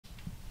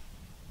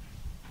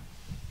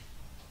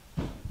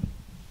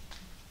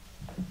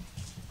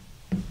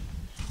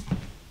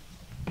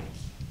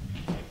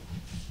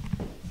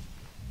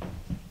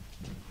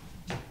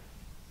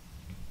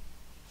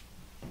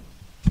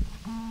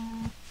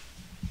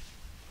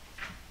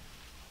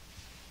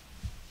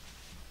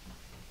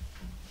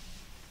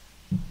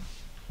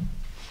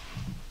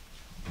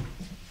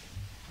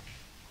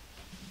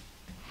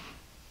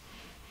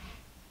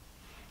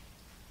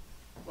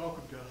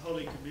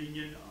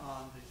communion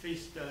on the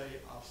feast day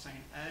of St.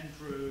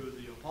 Andrew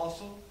the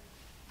Apostle.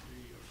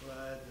 We are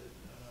glad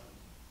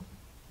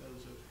that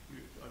those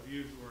of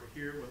you who are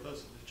here with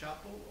us in the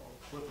chapel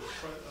or with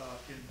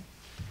us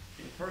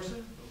in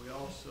person, but we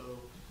also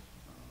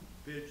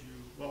bid you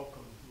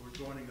welcome who are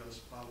joining us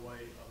by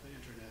way of the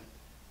internet.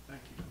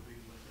 Thank you for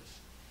being with us.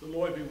 The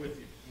Lord be with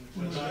you.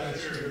 With thy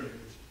spirit.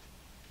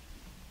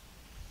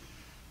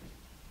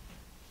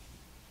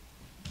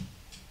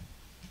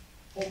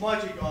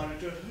 Almighty God,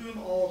 to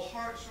whom all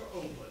hearts are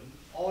open,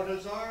 all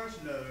desires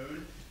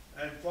known,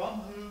 and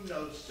from whom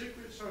no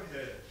secrets are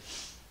hid,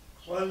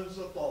 cleanse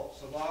the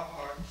thoughts of our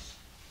hearts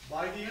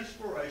by the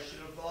inspiration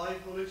of thy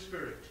Holy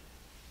Spirit,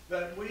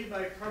 that we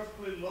may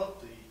perfectly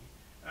love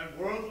thee and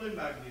worthily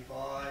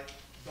magnify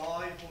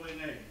thy holy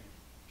name,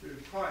 through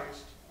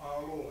Christ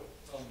our Lord.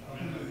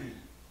 Amen.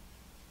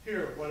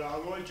 Hear what our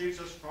Lord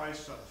Jesus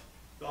Christ saith.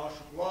 Thou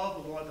shalt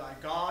love the Lord thy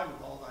God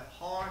with all thy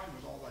heart, and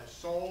with all thy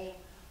soul,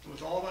 and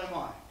with all thy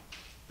mind.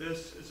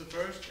 This is the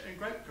first and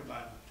great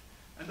commandment.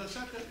 And the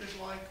second is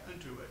like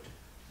unto it.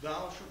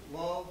 Thou shalt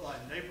love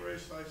thy neighbor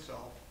as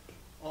thyself.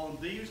 On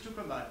these two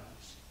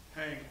commandments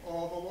hang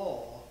all the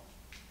law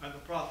and the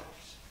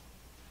prophets.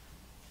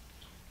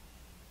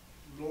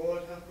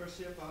 Lord, have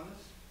mercy upon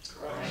us.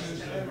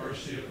 Christ, have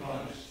mercy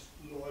upon us.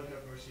 Lord,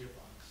 have mercy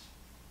upon us.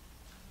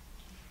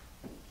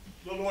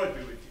 The Lord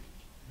be with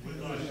you.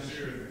 With thy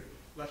spirit.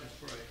 Let us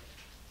pray.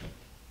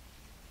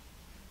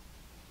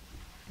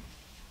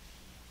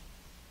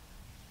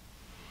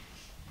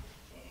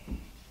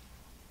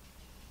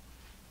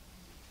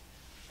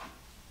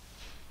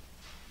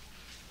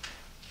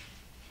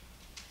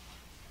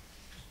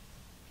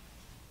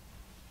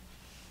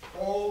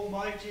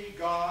 Almighty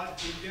God,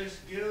 who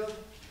didst give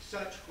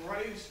such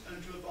grace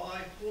unto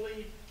thy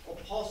holy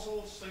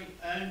apostle St.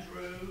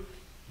 Andrew,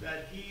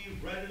 that he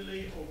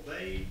readily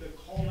obeyed the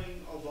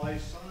calling of thy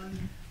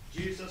Son,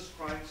 Jesus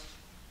Christ,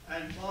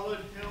 and followed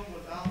him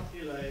without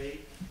delay,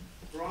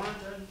 grant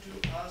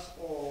unto us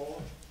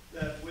all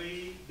that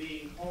we,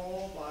 being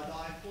called by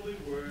thy holy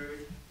word,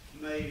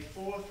 may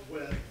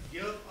forthwith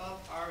give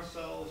up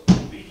ourselves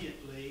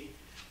obediently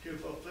to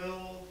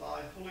fulfill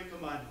thy holy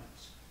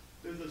commandments.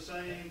 Through the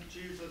same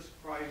Jesus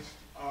Christ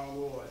our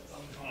Lord.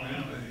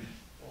 Amen.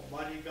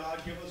 Almighty God,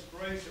 give us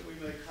grace that we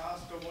may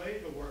cast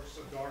away the works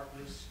of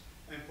darkness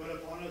and put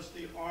upon us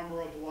the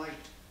armor of light,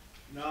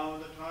 now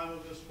in the time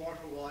of this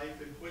mortal life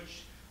in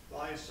which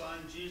thy Son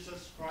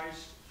Jesus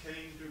Christ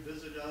came to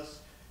visit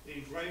us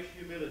in great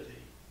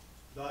humility,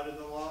 that in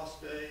the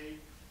last day,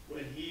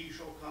 when he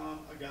shall come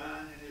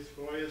again in his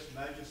glorious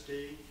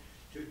majesty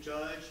to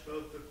judge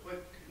both the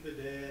quick and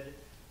the dead,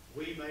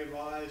 we may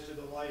rise to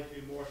the life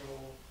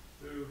immortal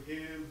through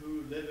him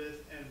who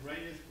liveth and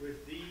reigneth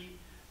with thee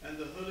and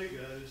the Holy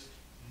Ghost,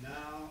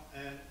 now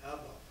and ever.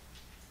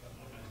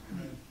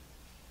 Amen.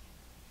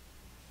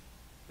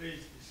 Please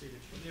be seated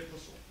for the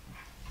epistle.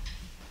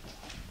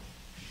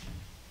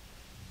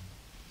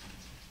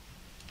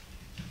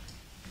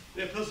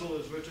 The epistle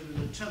is written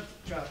in the 10th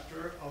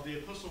chapter of the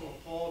epistle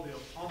of Paul, the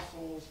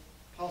apostle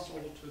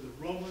to the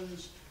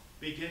Romans,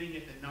 beginning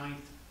at the 9th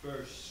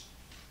verse.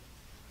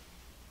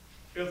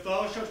 If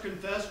thou shalt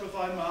confess with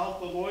thy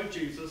mouth the Lord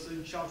Jesus,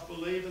 and shalt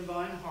believe in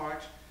thine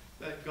heart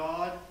that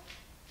God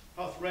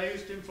hath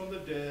raised him from the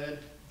dead,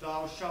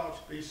 thou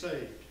shalt be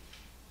saved.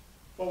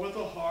 For with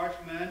the heart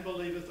man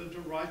believeth unto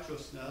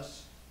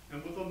righteousness,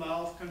 and with the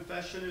mouth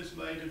confession is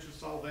made unto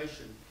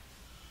salvation.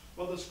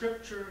 For the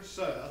Scripture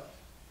saith,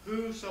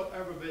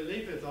 whosoever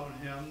believeth on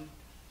him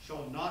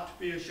shall not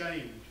be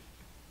ashamed.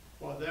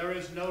 For there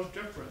is no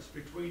difference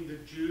between the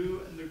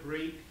Jew and the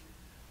Greek,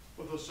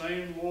 for the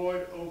same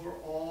Lord over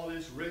all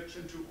is rich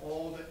unto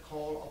all that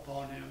call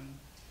upon him.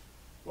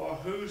 For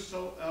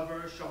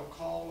whosoever shall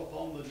call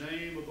upon the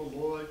name of the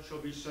Lord shall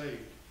be saved.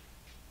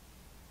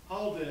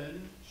 How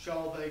then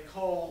shall they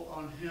call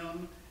on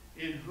him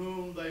in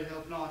whom they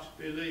have not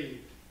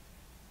believed?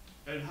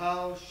 And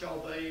how shall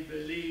they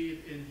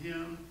believe in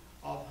him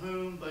of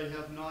whom they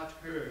have not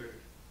heard?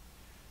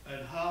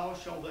 And how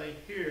shall they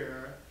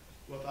hear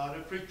without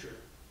a preacher?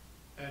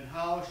 And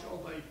how shall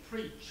they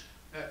preach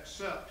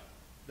except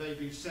they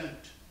be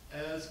sent?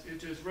 As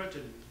it is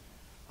written,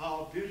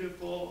 how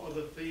beautiful are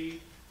the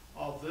feet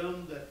of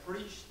them that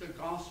preach the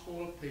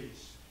gospel of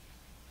peace,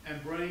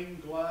 and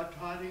bring glad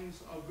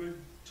tidings of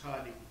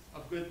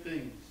good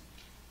things.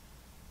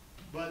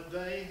 But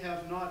they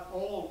have not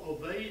all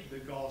obeyed the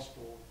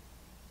gospel.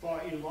 For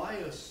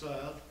Elias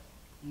saith,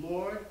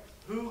 Lord,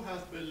 who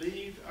hath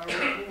believed our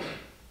report?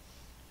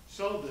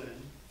 So then,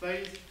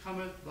 faith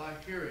cometh by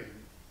hearing,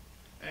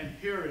 and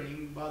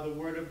hearing by the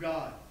word of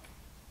God.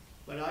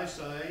 But I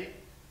say,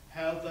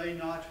 have they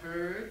not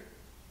heard?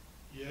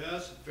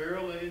 Yes,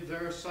 verily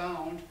their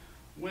sound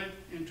went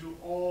into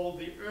all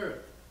the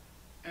earth,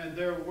 and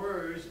their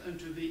words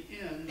unto the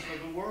ends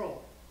of the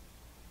world.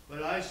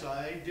 But I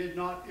say, did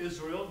not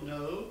Israel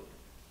know?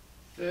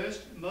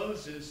 First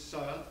Moses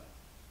saith,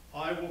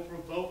 I will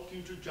provoke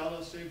you to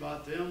jealousy by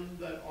them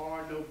that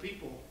are no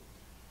people,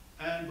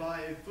 and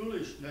by a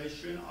foolish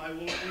nation I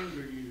will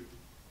anger you.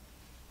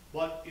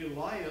 But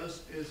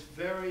Elias is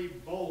very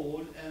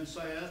bold and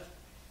saith,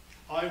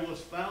 I was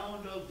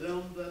found of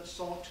them that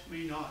sought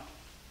me not.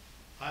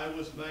 I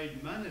was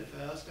made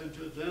manifest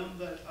unto them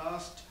that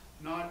asked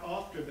not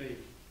after me.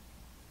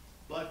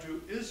 But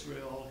to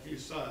Israel he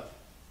saith,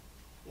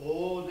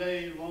 all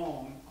day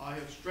long I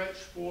have stretched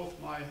forth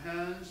my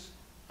hands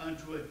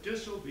unto a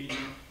disobedient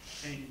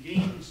and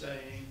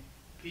gainsaying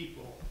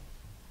people.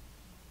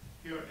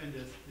 Here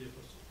endeth the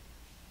epistle.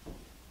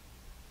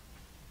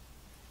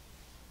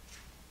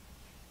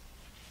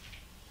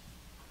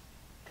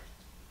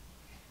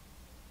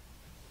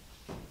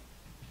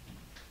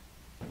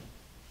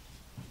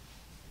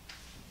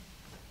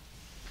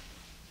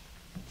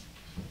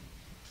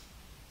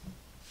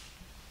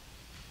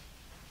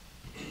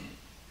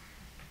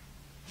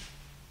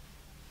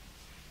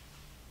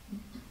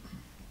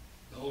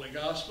 The Holy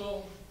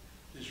Gospel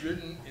is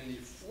written in the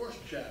 4th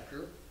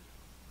chapter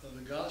of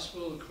the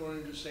Gospel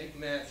according to St.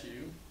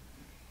 Matthew,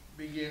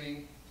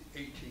 beginning the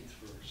 18th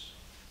verse.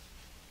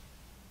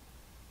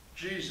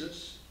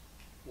 Jesus,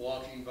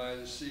 walking by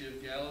the Sea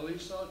of Galilee,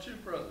 saw two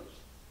brothers,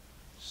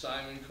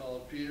 Simon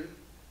called Peter,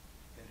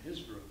 and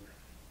his brother,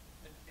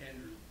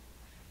 Andrew,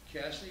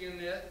 casting a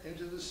net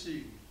into the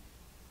sea,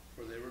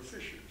 for they were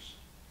fishers.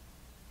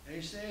 And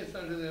he saith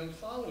unto them,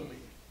 Follow me,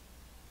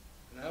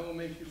 and I will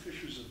make you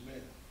fishers of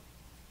men.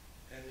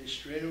 And they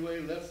straightway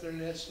left their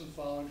nets and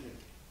followed him.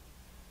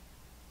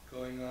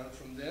 Going on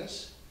from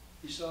thence,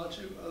 he saw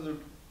two other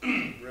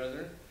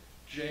brethren,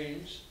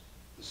 James,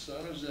 the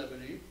son of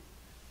Zebedee,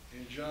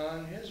 and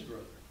John, his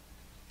brother,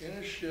 in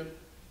a ship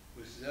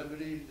with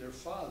Zebedee, their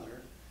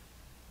father,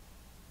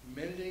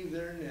 mending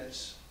their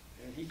nets,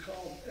 and he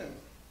called them.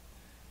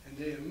 And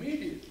they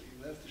immediately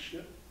left the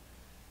ship.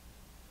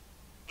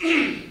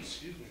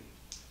 Excuse me.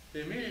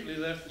 They immediately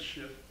left the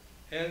ship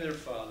and their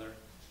father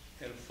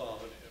and followed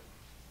him.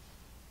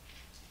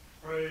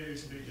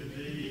 Praise be to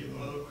thee,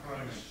 O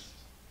Christ.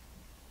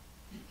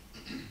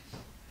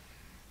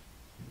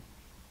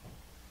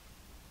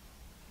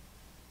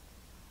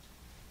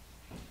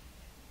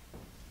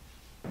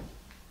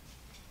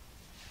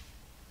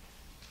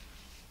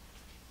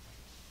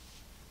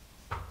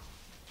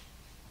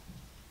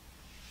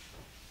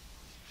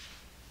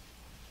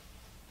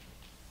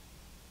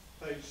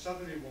 Page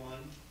 71,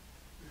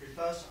 we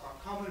confess our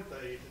common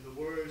faith in the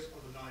words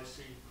of the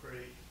Nicene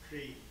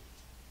Creed.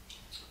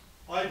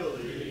 I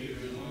believe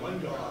in one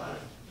God,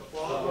 the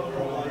Father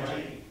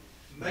Almighty,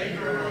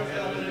 maker of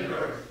heaven and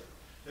earth,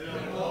 and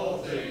of all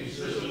things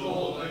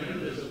visible and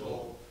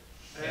invisible,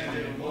 and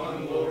in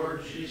one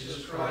Lord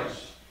Jesus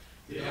Christ,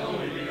 the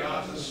only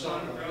begotten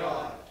Son of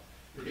God,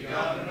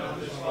 begotten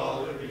of his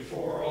Father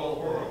before all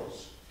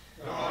worlds,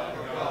 God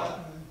of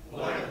God,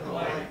 light of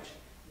light,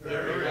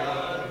 very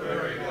God of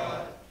very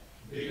God,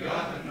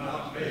 begotten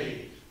not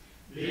made,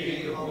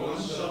 being of one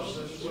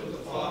substance with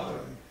the Father,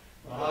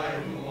 by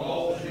whom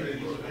all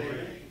things were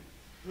made,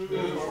 who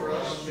for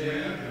us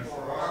men and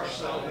for our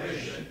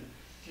salvation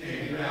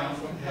came down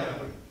from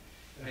heaven,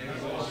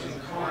 and was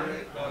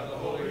incarnate by the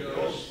Holy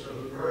Ghost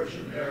of the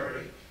Virgin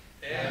Mary,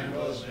 and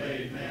was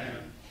made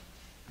man,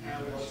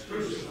 and was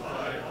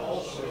crucified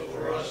also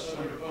for us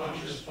under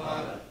Pontius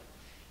Pilate.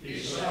 He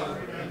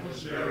suffered and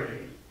was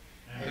buried,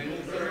 and the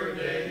third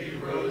day he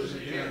rose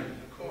again,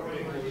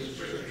 according to the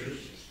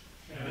Scriptures,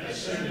 and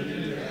ascended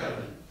into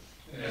heaven,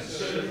 and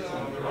sitteth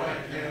on the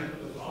right hand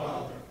of the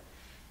Father.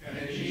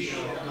 And he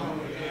shall come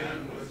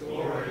again with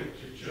glory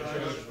to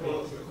judge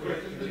both the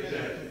quick and the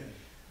dead,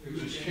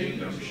 whose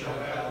kingdom shall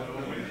have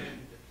no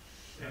end.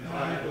 And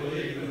I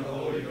believe in the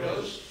Holy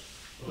Ghost,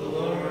 the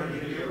Lord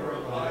and giver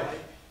of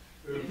life,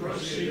 who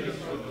proceedeth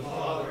from the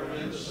Father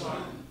and the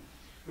Son,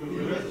 who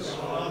with the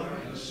Father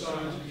and the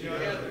Son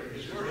together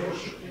is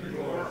worshipped and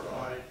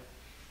glorified,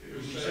 who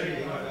is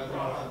saved by the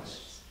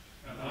prophets.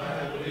 And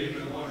I believe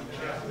in one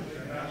Catholic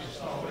and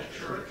Apostolic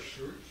Church.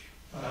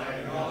 I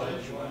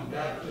acknowledge one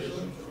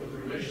baptism for the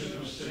remission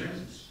of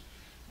sins,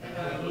 and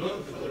I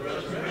look for the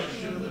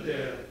resurrection of the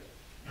dead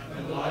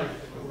and the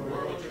life of the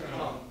world to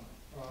come.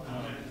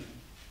 Amen.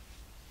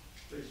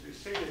 Please be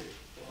seated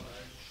for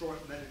a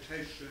short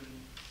meditation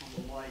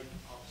on the life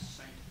of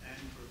St.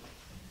 Andrew.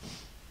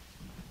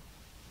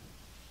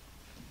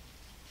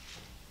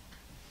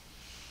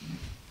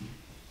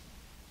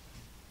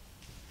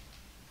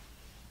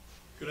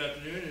 Good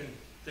afternoon, and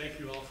thank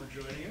you all for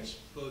joining us,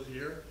 both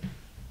here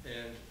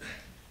and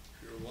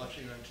if you're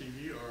watching on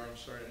TV or,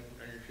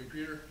 on your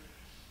computer,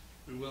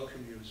 we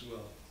welcome you as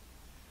well.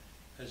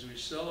 As we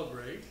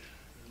celebrate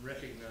and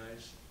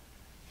recognize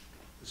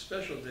the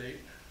special date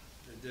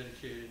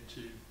dedicated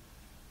to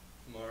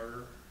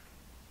martyr,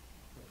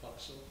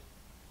 apostle,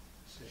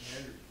 St.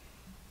 Andrew.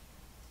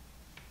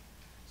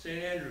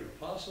 St. Andrew,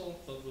 apostle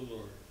of the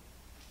Lord.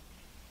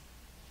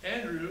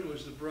 Andrew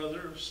was the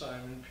brother of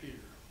Simon Peter.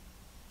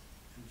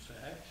 In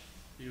fact,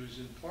 he was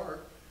in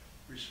part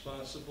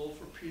responsible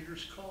for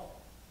Peter's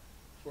call,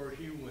 for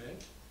he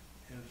went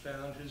and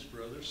found his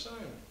brother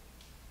Simon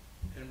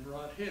and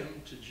brought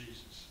him to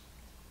Jesus.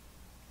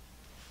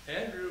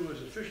 Andrew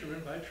was a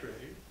fisherman by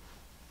trade.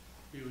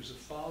 He was a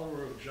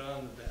follower of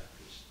John the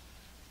Baptist,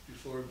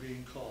 before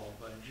being called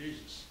by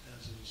Jesus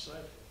as a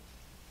disciple.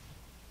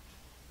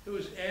 It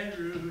was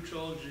Andrew who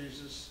told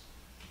Jesus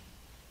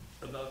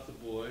about the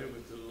boy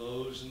with the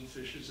loaves and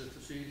fishes at the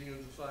feeding of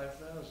the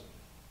 5,000.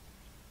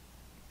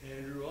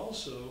 Andrew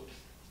also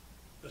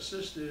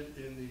assisted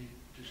in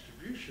the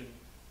distribution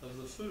of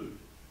the food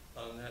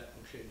on that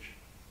occasion.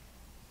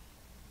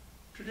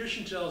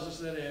 Tradition tells us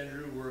that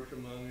Andrew worked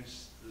among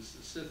the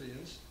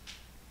Scythians,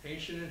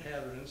 ancient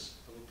inhabitants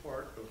of a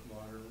part of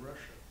modern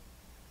Russia.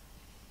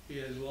 He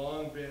has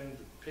long been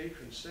the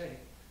patron saint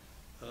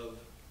of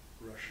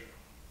Russia.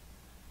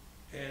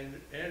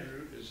 And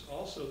Andrew is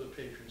also the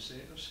patron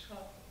saint of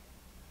Scotland.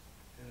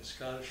 And the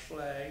Scottish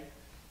flag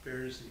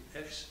bears the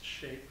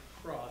X-shaped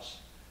cross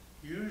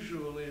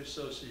usually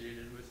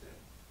associated with him.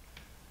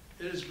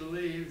 It is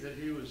believed that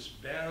he was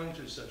bound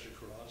to such a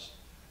cross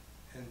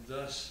and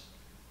thus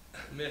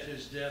met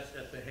his death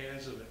at the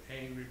hands of an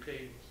angry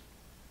pagan.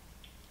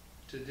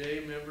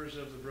 Today, members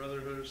of the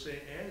Brotherhood of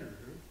St.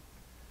 Andrew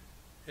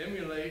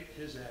emulate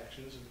his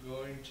actions of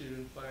going to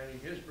and finding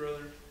his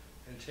brother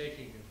and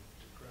taking him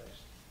to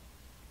Christ.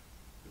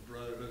 The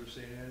Brotherhood of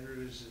St.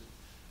 Andrew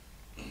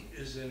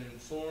is an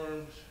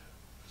informed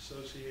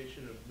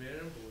association of men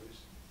and boys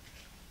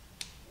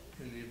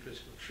in the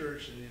Episcopal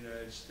Church in the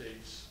United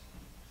States.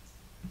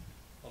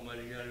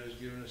 Almighty God, who has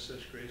given us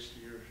such grace to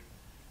your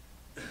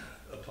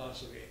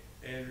Apostle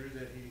Andrew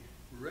that he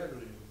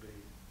readily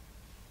obeyed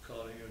the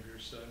calling of your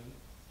Son,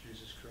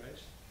 Jesus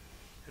Christ,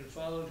 and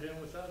followed him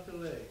without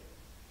delay.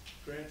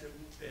 Grant that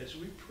as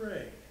we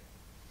pray,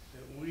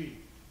 that we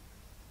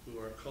who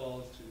are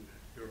called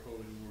to your holy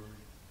word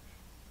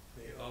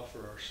may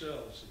offer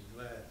ourselves in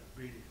glad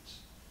obedience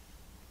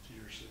to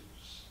your service.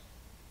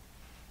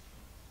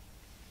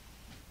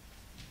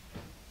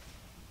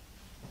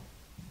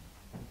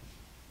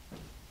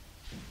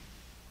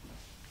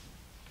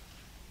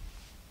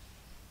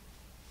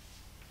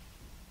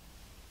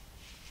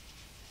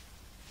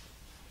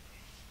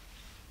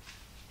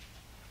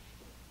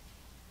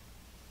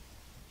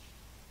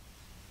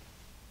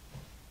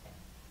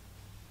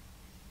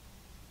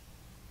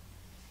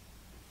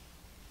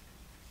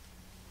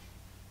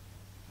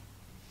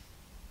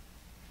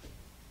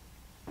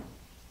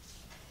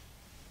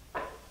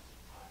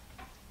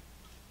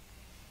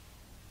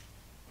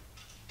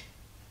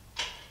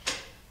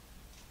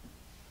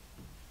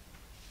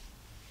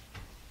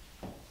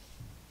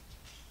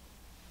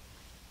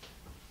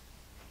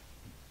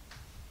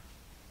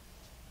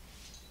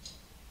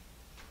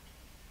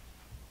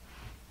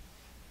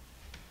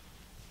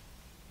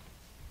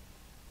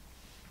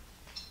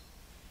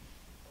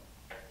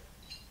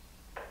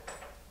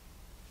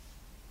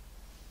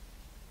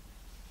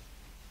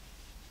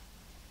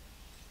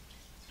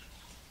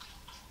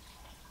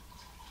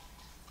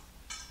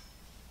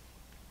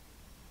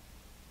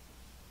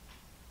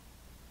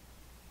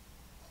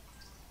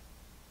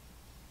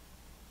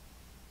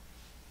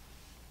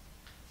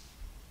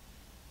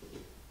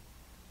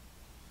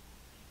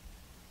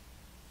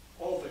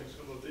 All things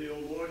come of thee, O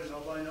Lord, and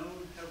of thine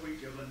own have we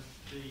given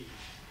thee.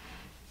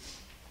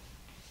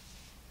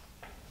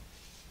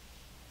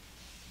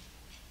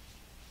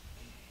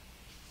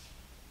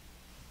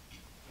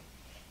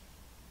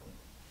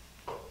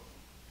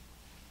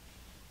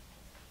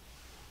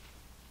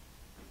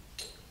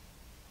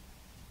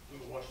 I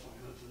will wash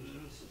my hands in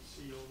innocent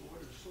sea, O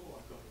Lord, and so I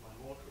go to my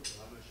altar, that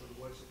I may show the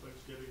voice of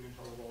thanksgiving and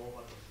tell of all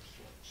thy righteous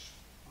works.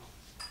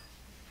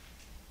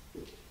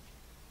 Amen.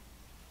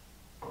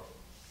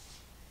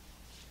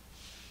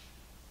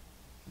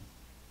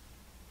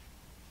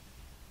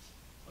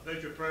 I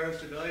beg your prayers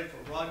today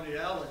for Rodney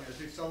Allen as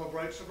he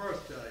celebrates a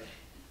birthday.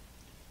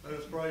 Let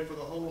us pray for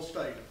the whole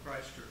state of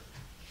Christchurch.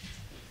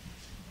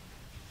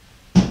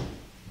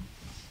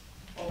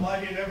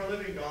 Almighty and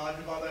ever-living God,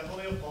 who by thy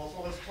holy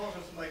apostle has taught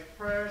us to make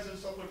prayers and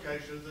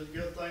supplications and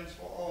give thanks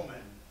for all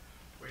men,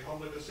 we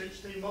humbly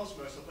beseech thee most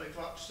mercifully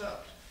to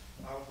accept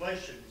our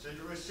oblations and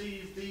to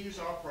receive these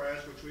our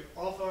prayers which we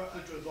offer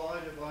unto thy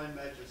divine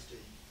majesty,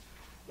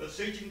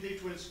 beseeching thee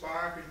to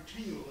inspire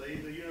continually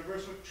the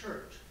universal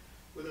church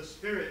with a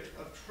spirit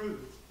of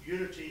truth,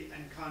 unity,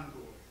 and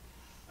concord,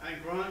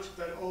 and grant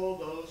that all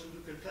those who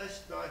do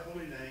confess thy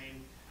holy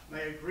name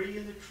may agree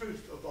in the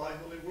truth of thy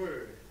holy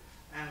word,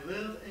 and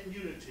live in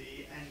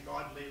unity and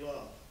godly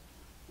love.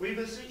 We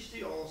beseech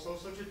thee also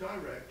so to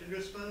direct and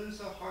dispose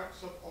the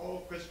hearts of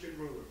all Christian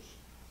rulers,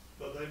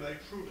 that they may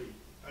truly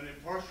and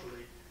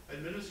impartially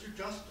administer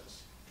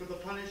justice to the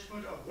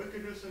punishment of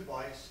wickedness and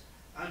vice,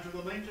 and to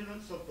the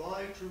maintenance of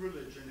thy true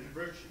religion and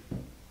virtue.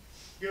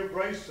 Give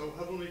grace, O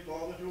Heavenly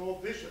Father, to all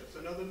bishops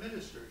and other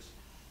ministers,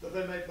 that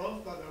they may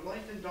both by their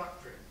life and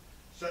doctrine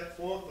set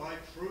forth thy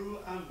true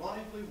and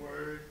lively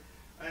word,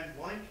 and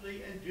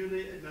rightly and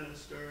duly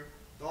administer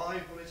thy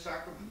holy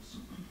sacraments.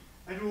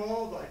 And to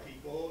all thy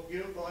people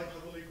give thy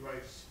heavenly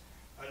grace,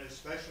 and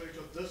especially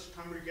to this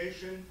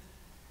congregation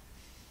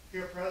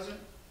here present,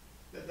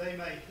 that they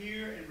may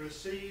hear and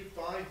receive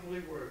thy holy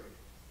word,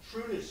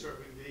 truly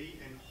serving thee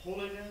in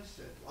holiness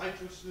and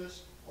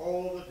righteousness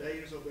all the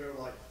days of their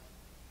life.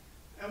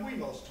 And we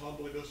most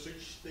humbly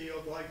beseech thee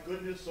of thy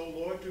goodness, O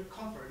Lord, to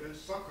comfort and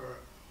succor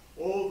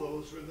all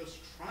those who in this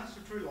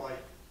transitory life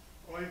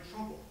are in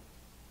trouble,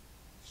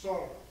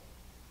 sorrow,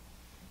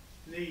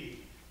 need,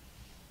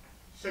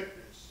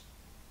 sickness,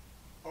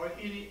 or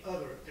any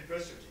other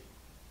adversity.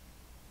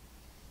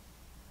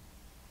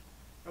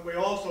 And we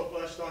also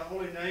bless thy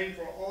holy name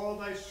for all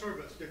thy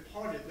servants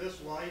departed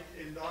this life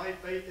in thy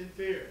faith and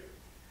fear,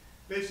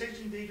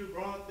 beseeching thee to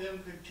grant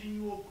them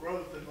continual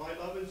growth in thy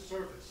love and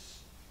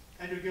service,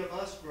 and to give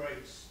us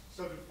grace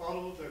so to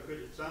follow their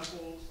good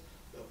examples,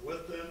 that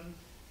with them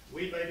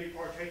we may be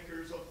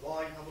partakers of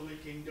thy heavenly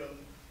kingdom.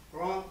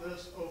 Grant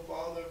this, O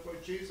Father, for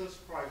Jesus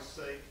Christ's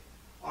sake,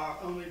 our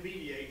only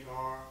mediator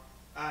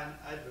and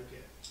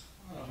advocate.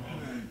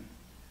 Amen.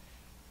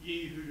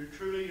 Ye who do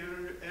truly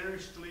and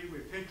earnestly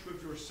repent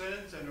of your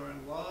sins and are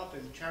in love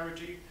and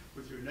charity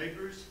with your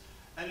neighbors,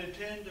 and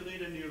intend to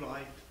lead a new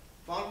life,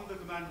 following the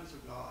commandments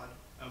of God,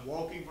 and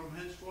walking from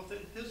henceforth in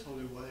his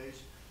holy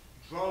ways,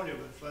 draw near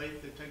with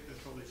faith and take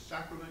this holy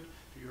sacrament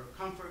to your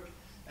comfort,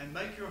 and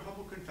make your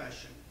humble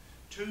confession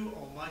to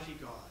Almighty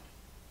God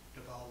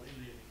to follow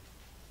in leading.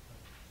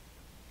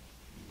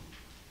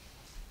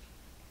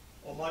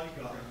 Almighty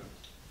God,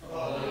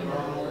 Father of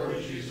our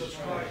Lord Jesus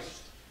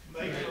Christ,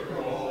 maker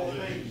of all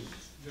things,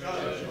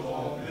 judge of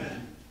all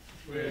men,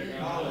 we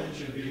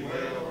acknowledge and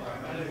bewail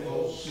our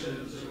manifold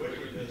sins and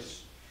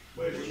wickedness,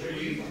 which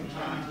we from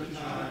time to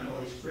time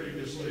most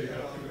grievously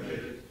have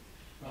committed,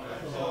 by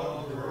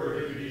thought,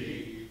 word, and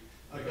deed,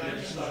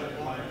 against thy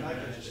divine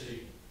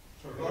majesty,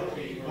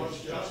 provoking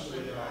most justly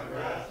thy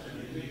wrath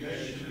and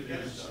indignation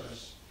against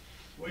us.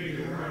 We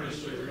do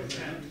earnestly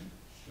repent,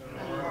 and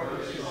are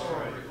heartily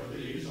sorry for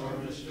these our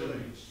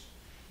misdoings.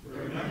 The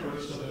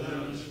remembrance of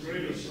them is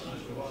grievous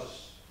unto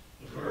us.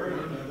 The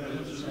burden of them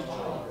is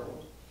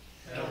intolerable.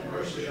 Have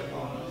mercy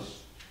upon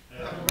us.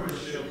 Have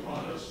mercy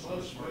upon us,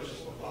 most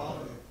merciful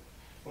Father.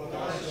 For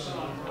thy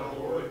Son, our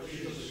Lord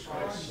Jesus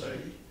Christ's sake,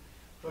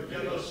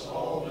 forgive us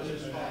all that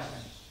is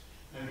past,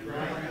 and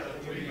grant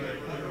that we may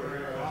ever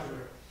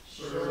hereafter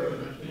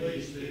serve and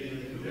please thee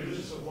in the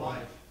newness of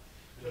life,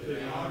 to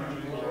the honor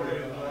and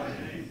glory of thy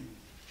name,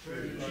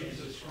 through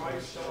Jesus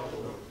Christ our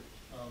Lord.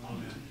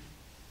 Amen.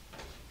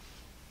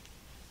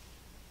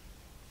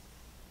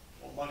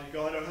 Almighty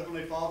God, our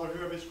Heavenly Father,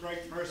 who of his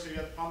great mercy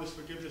hath promised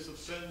forgiveness of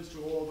sins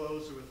to all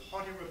those who with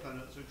hearty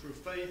repentance and true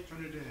faith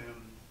turn unto him,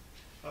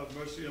 have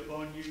mercy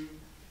upon you,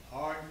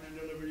 pardon and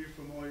deliver you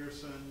from all your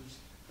sins,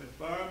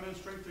 confirm and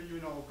strengthen you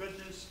in all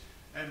goodness,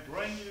 and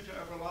bring you to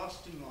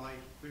everlasting life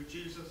through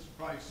Jesus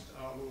Christ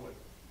our Lord.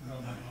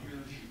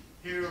 Amen.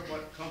 Hear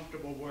what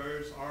comfortable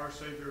words our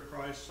Savior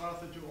Christ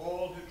saith unto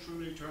all who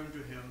truly turn to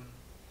him.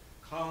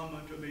 Come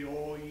unto me,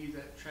 all ye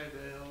that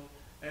travail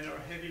and are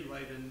heavy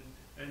laden,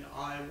 and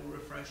I will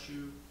refresh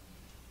you.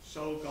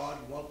 So God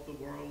loved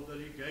the world that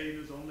he gave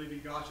his only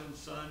begotten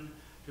Son,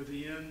 to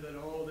the end that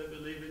all that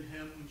believe in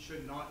him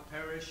should not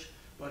perish,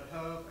 but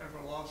have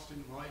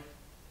everlasting life.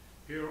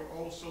 Hear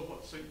also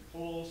what St.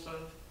 Paul saith,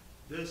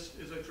 this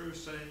is a true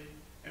saying,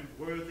 and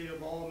worthy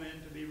of all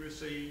men to be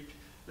received,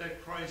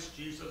 that Christ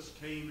Jesus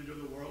came into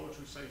the world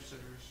to save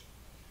sinners.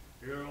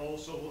 Hear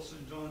also what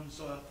St. John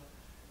saith,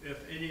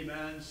 if any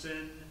man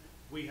sin,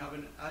 we have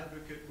an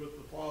advocate with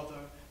the Father,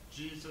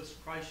 Jesus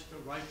Christ the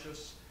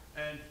righteous,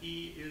 and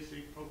he is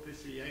the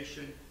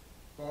propitiation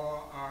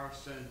for our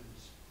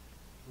sins.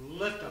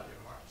 Lift up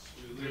your hearts.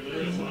 We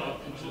lift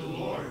up unto the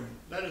Lord.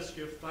 Let us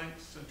give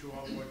thanks unto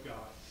our Lord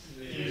God.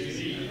 It is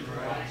meet and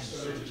right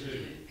so to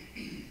do.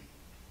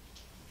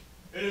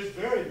 It is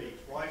very meet,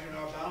 right, and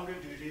our bounden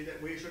duty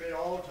that we should at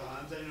all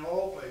times and in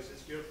all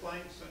places give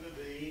thanks unto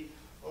thee,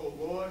 O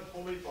Lord,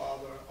 Holy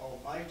Father,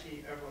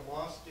 Almighty,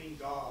 everlasting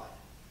God,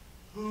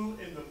 who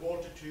in the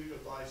multitude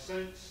of thy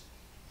saints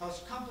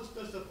hast compassed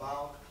us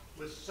about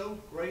with so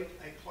great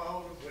a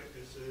cloud of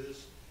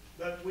witnesses,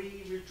 that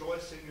we,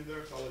 rejoicing in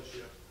their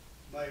fellowship,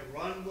 may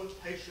run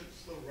with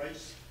patience the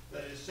race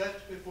that is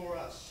set before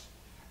us,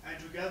 and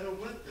together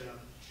with them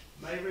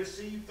may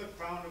receive the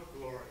crown of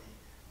glory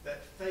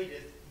that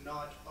fadeth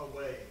not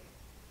away.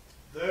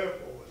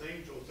 Therefore, with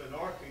angels and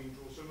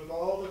archangels, and with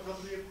all the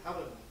company of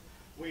heaven,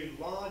 we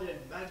laud and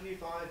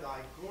magnify thy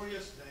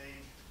glorious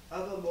name,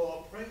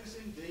 evermore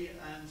praising thee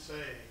and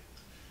saying,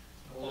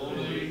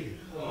 Holy,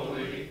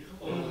 holy,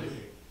 holy,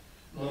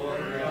 Lord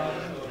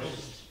God of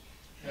hosts,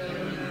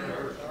 heaven and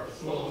earth are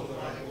full of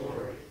thy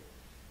glory.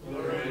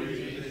 Glory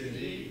be to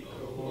thee,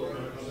 O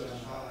Lord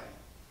most high.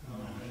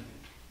 Amen.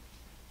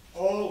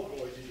 all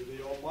glory to thee,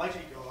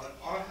 Almighty God,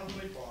 our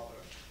Heavenly Father,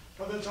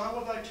 for that thou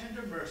of thy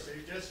tender mercy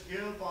didst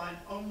give thine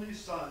only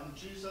Son,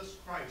 Jesus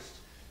Christ,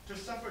 to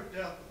suffer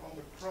death upon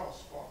the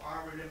cross for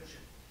our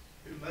redemption,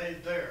 who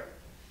made there,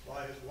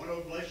 by his one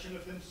oblation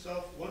of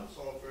himself once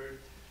offered,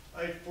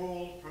 a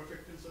full,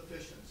 perfect, and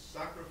sufficient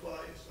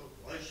sacrifice,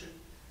 oblation,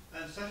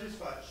 and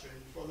satisfaction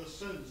for the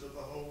sins of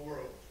the whole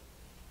world.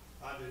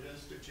 And did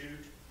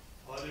institute,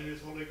 and in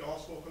his holy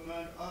gospel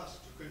command us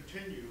to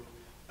continue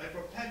a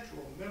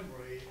perpetual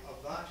memory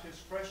of that his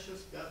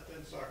precious death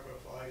and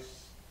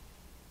sacrifice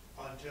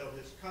until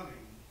his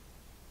coming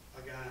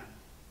again.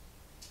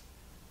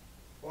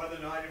 For the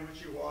night in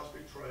which he was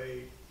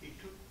betrayed, he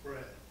took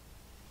bread.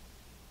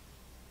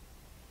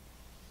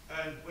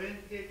 And when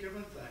he had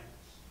given thanks,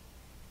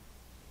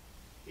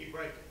 he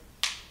brake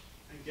it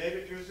and gave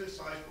it to his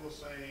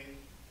disciples, saying,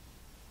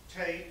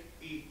 "Take,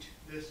 eat,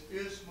 this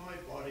is my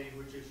body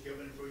which is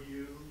given for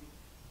you.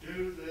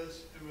 Do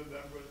this in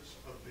remembrance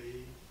of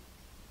me."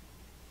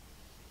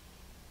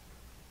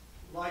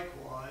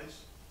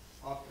 Likewise,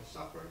 after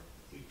supper,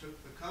 he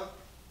took the cup,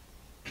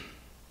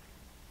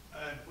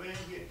 and when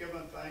he had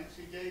given thanks,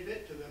 he gave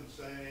it to them,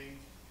 saying,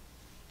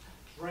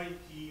 "Drink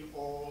ye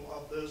all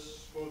of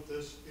this, for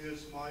this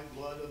is my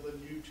blood of the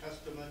New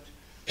Testament,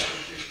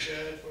 which is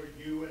shed for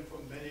you and for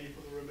many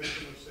for the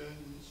remission of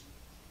sins.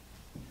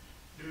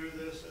 Do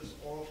this as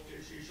oft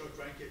as ye shall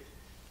drink it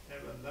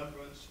in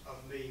remembrance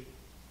of me."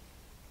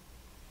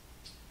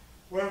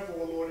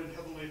 Wherefore, Lord and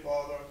Heavenly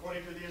Father,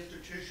 according to the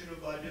institution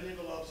of thy dearly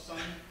beloved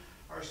Son,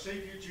 our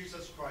Savior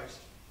Jesus Christ,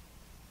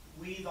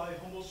 we, thy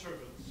humble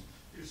servants,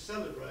 do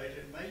celebrate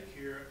and make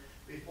here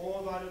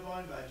before thy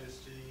divine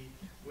majesty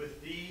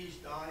with these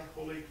thy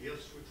holy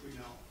gifts which we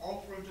now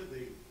offer unto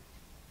thee.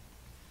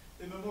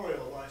 The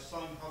memorial thy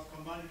Son hath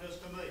commanded us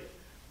to make,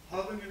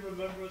 having in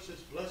remembrance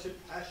his blessed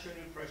passion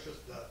and precious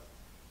death,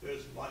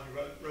 his mighty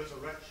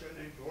resurrection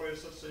and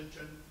glorious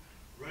ascension,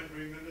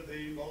 rendering unto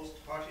thee most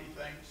hearty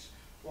thanks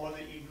for the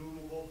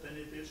innumerable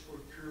benefits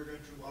procured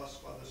unto us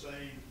by the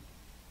same.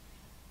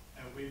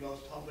 And we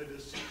most humbly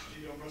beseech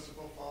thee, O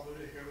merciful Father,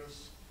 to hear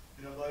us,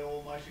 and of thy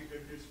almighty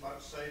goodness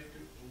vouchsafe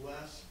to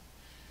bless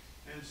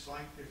and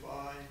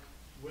sanctify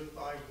with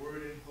thy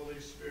word and Holy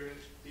Spirit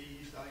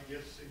these thy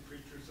gifts and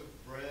creatures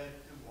of bread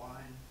and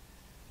wine,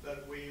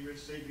 that we,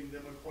 receiving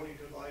them according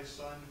to thy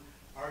Son,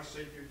 our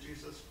Savior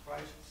Jesus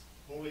Christ's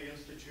holy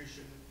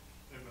institution,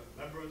 in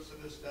remembrance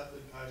of his death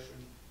and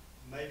passion,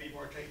 may be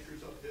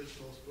partakers of his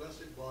most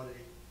blessed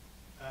body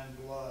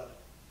and blood.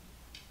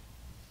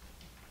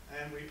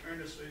 And we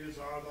earnestly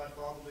desire thy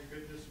fatherly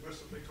goodness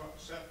mercifully to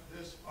accept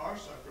this our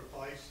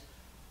sacrifice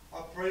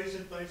of praise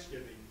and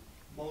thanksgiving,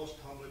 most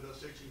humbly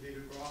beseeching thee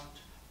to grant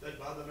that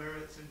by the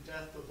merits and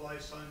death of thy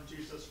Son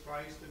Jesus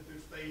Christ, and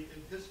through faith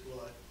in his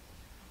blood,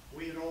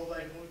 we and all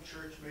thy holy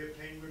church may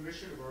obtain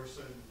remission of our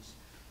sins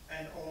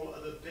and all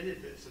other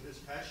benefits of his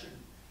passion.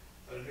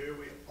 And here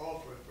we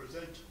offer and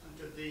present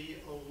unto thee,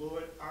 O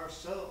Lord,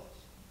 ourselves,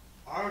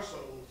 our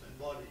souls and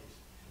bodies,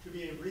 to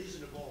be a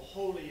reasonable,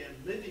 holy,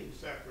 and living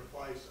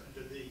sacrifice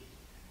unto thee,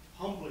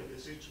 humbly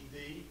beseeching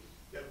thee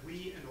that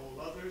we and all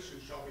others who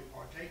shall be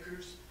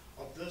partakers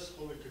of this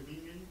holy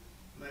communion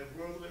may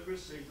worthily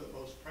receive the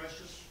most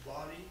precious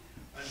body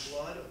and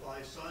blood of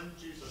thy Son,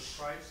 Jesus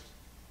Christ,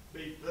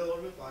 be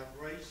filled with thy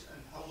grace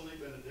and heavenly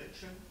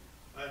benediction,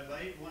 and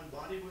made one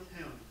body with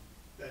him,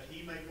 that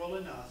he may dwell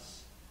in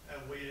us,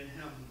 and we in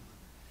him.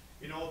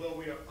 And although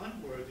we are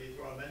unworthy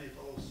through our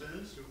manifold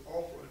sins to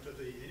offer unto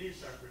thee any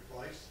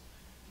sacrifice,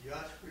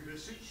 yet we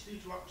beseech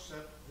thee to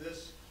accept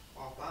this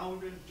our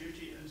bounden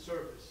duty and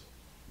service,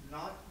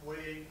 not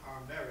weighing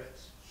our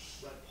merits,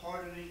 but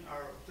pardoning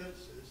our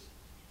offenses,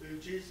 through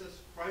Jesus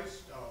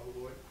Christ our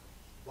Lord,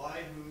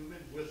 by whom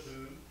and with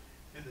whom,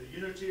 in the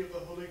unity of the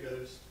Holy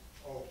Ghost,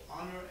 all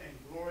honor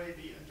and glory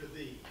be unto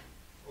thee,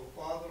 O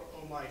Father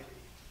Almighty,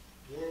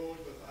 world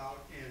without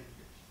end.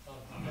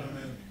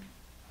 Amen.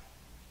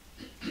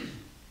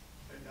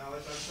 And now,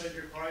 as our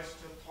Savior Christ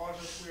hath taught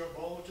us, we are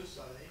bold to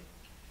say,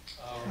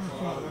 Our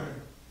Father,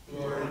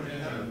 who art in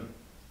heaven,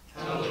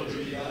 hallowed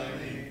be thy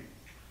name.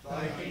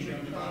 Thy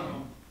kingdom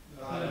come,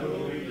 thy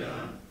will be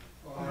done,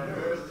 on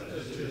earth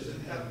as it is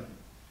in heaven.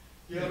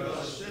 Give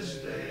us this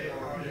day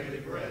our daily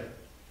bread,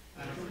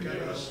 and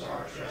forgive us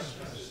our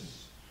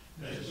trespasses,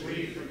 as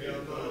we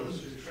forgive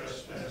those who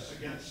trespass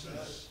against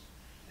us.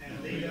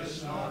 And lead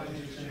us not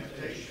into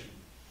temptation,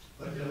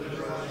 but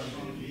deliver us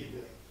from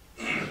evil.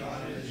 For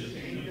thine is the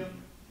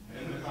kingdom,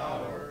 and the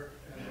power,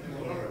 and the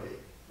glory,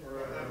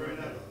 forever and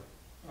ever.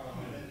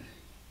 Amen.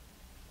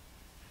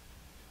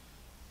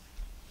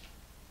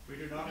 we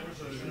do not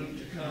Presume presume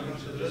to come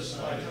to this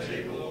thy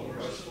table, O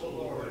merciful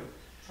Lord,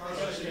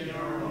 trusting in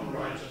our own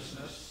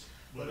righteousness,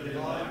 but in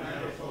thy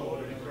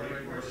manifold and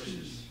great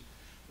mercies.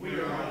 We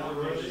are not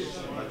worthy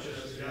so much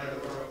as to gather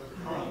up the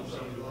crumbs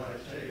under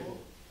thy table,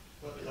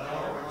 but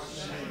thou art the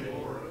same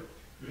Lord,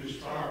 whose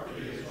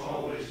property is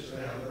always to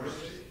have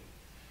mercy.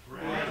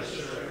 Grant us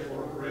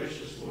therefore,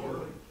 gracious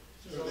Lord,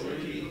 so that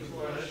we eat the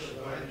flesh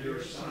of thy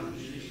dear Son,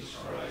 Jesus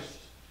Christ,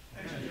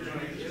 and to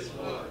drink his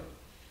blood,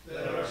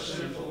 that our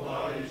sinful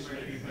bodies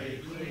may be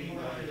made clean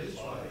by his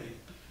body,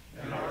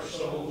 and our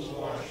souls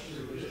washed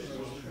through his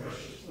most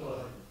precious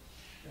blood,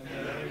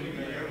 and that we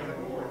may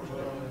evermore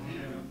dwell in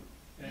him,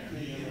 and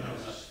he in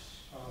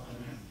us.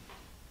 Amen.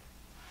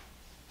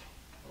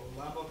 O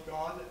Lamb of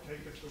God that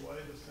takest away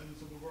the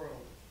sins of the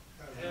world,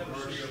 Have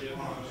mercy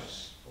upon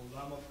us. O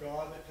Lamb of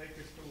God that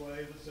takest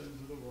away the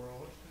sins of the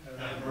world,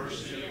 Have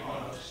mercy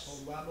upon us.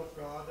 O Lamb of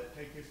God that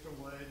takest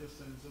away the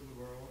sins of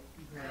the world,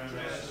 Grant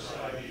us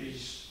thy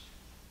peace.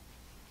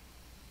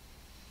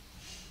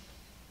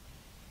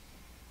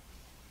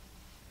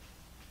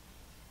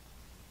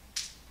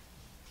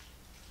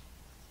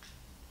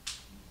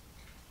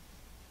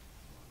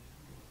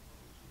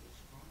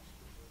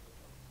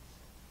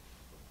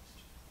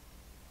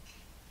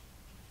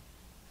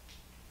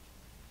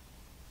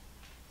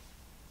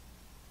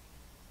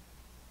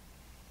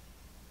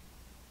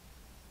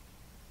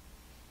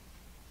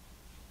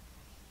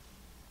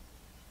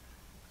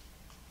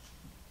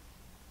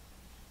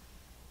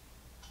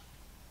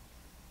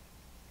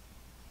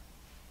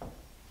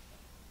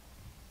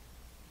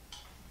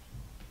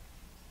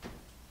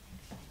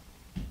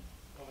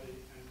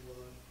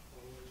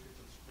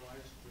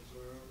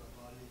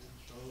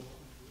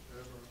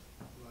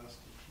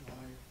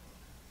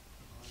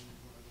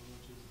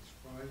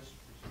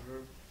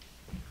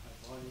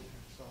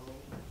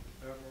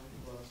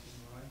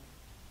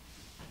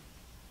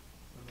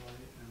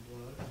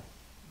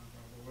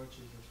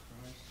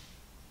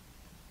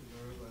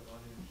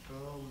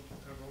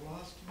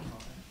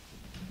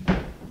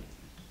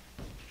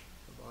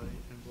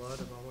 blood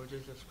of our Lord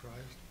Jesus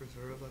Christ,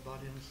 preserve thy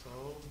body and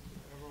soul to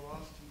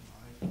everlasting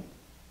life. By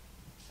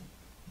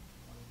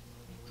the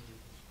blood of the Lord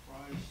Jesus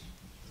Christ,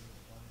 preserve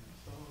thy body and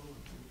soul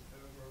to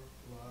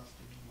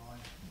everlasting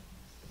life.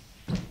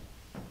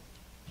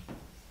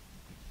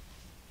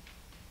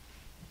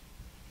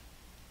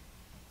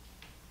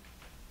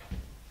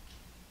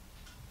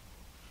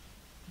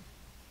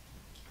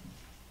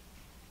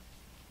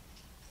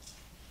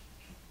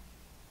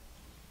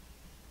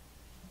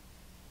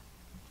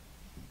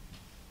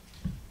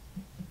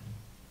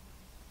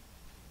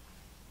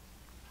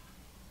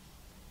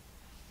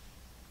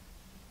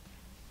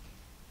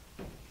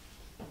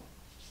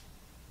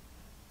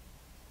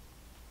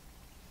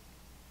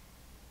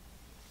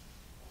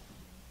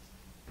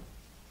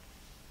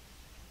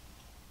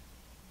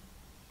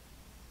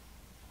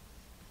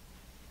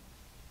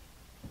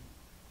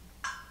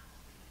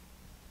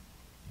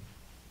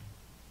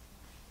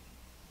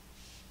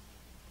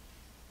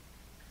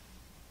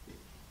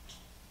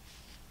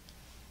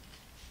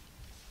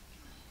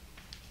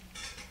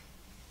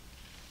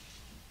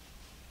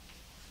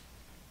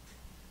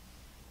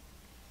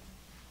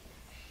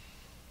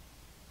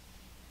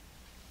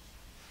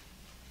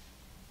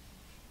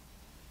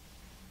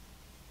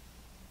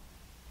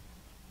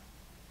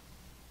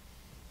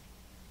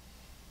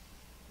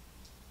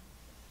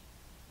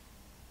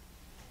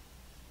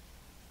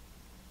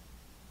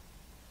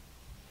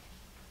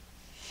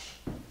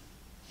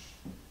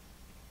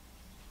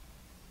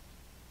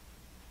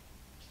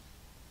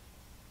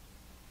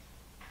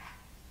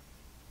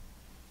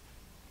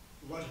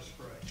 Let us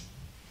pray.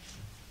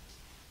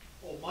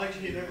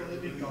 Almighty and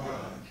ever-living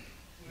God,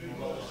 we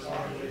most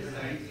heartily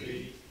thank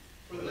thee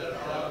for that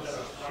thou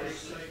dost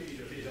Christ's sake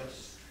defeat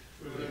us,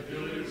 for the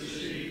ability to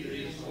receive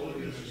these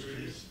holy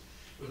mysteries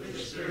with the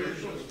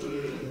spiritual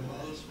food of the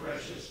most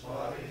precious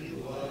body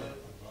and blood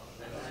of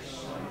thy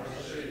Son,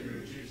 our Savior,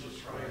 Jesus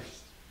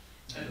Christ,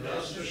 and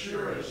thus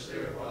assure us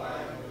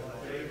thereby of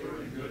thy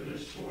favor and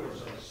goodness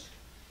towards us,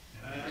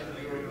 and that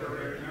we are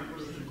very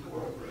members and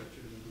corporate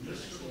to the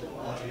mystical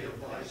body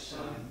of thy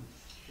Son,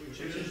 which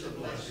is the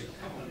blessed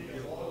company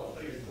of all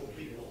faithful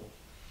people,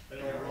 and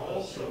are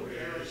also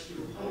heirs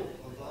through hope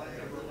of thy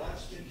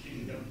everlasting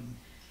kingdom,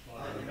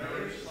 by the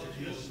merits of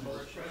his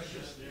most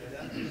precious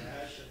death and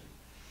passion.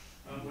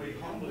 And we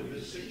humbly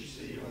beseech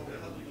thee, O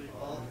Heavenly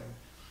Father,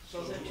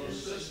 so to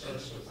assist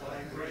us with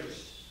thy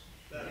grace,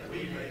 that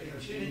we may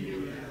continue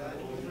in thy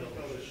holy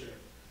fellowship,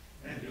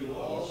 and do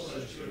all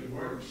such good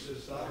works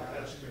as thou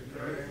hast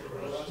prepared for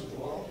us to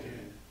walk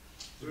in,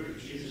 through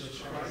Jesus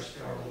Christ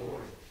our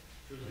Lord,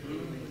 to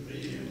whom with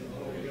thee and the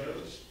Holy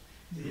Ghost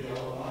be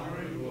all honor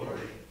and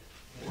glory,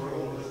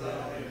 world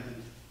without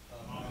end.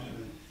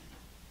 Amen.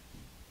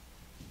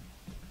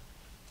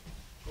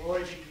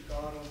 glory be to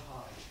God on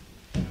high.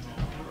 And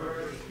on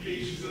earth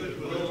peace,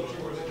 goodwill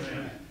towards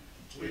men.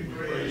 We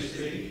praise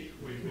thee,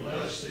 we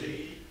bless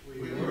thee,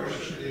 we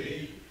worship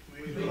thee,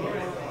 we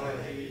glorify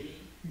thee,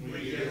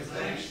 we give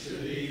thanks to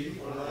thee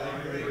for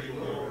thy great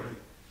glory.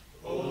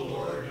 O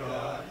Lord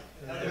God,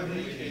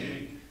 heavenly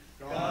King,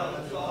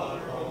 God the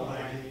Father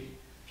Almighty,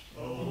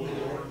 O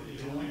Lord,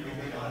 the only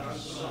begotten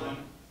Son,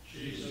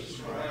 Jesus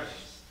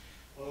Christ,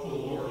 O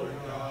Lord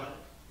God,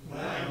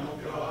 Lamb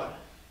of God,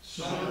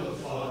 Son of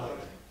the Father,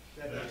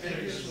 that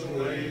takest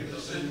away the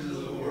sins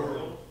of the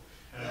world,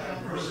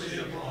 have mercy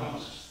upon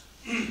us.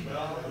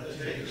 Thou that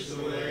takest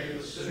away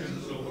the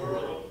sins of the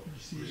world,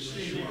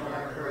 receive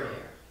our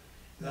prayer.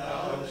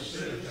 Thou that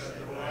sittest at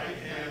the right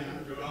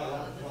hand of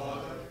God the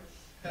Father,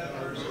 have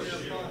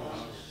mercy upon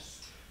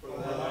us. For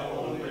thou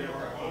only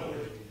art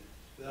holy,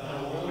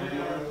 thou only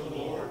art the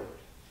Lord,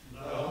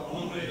 thou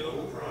only,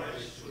 O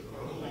Christ, with the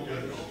Holy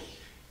Ghost,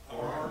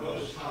 art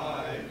most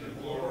high in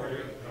the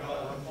glory of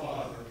God the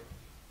Father.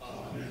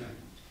 Amen.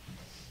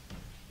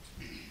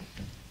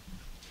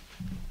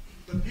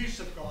 The peace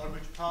of God,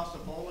 which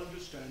passeth all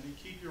understanding,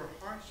 keep your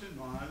hearts and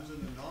minds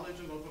in the knowledge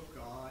and love of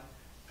God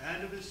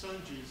and of his Son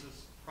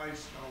Jesus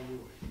Christ our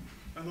Lord.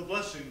 And the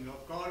blessing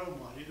of God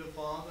Almighty, the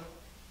Father,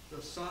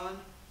 the Son,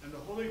 and the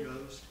Holy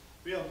Ghost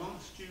be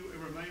amongst you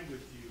and remain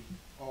with you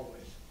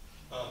always.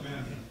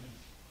 Amen.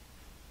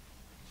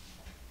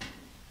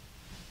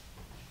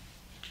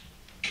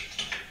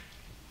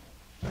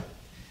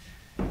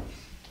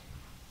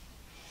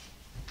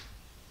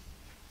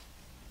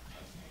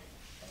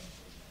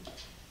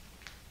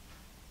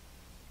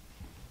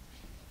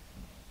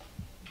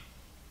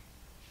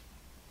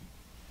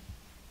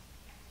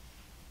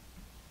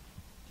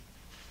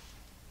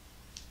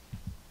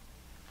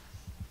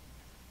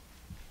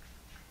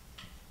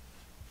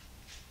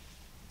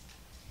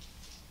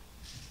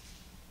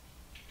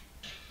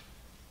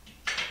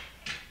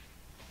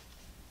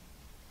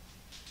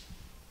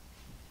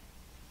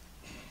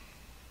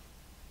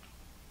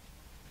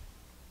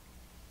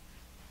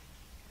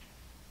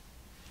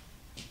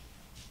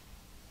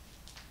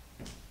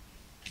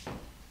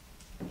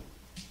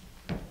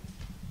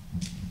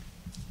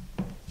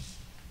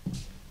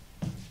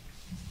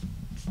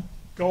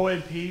 Go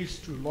in peace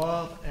to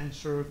love and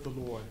serve the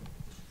Lord.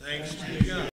 Thanks be to God.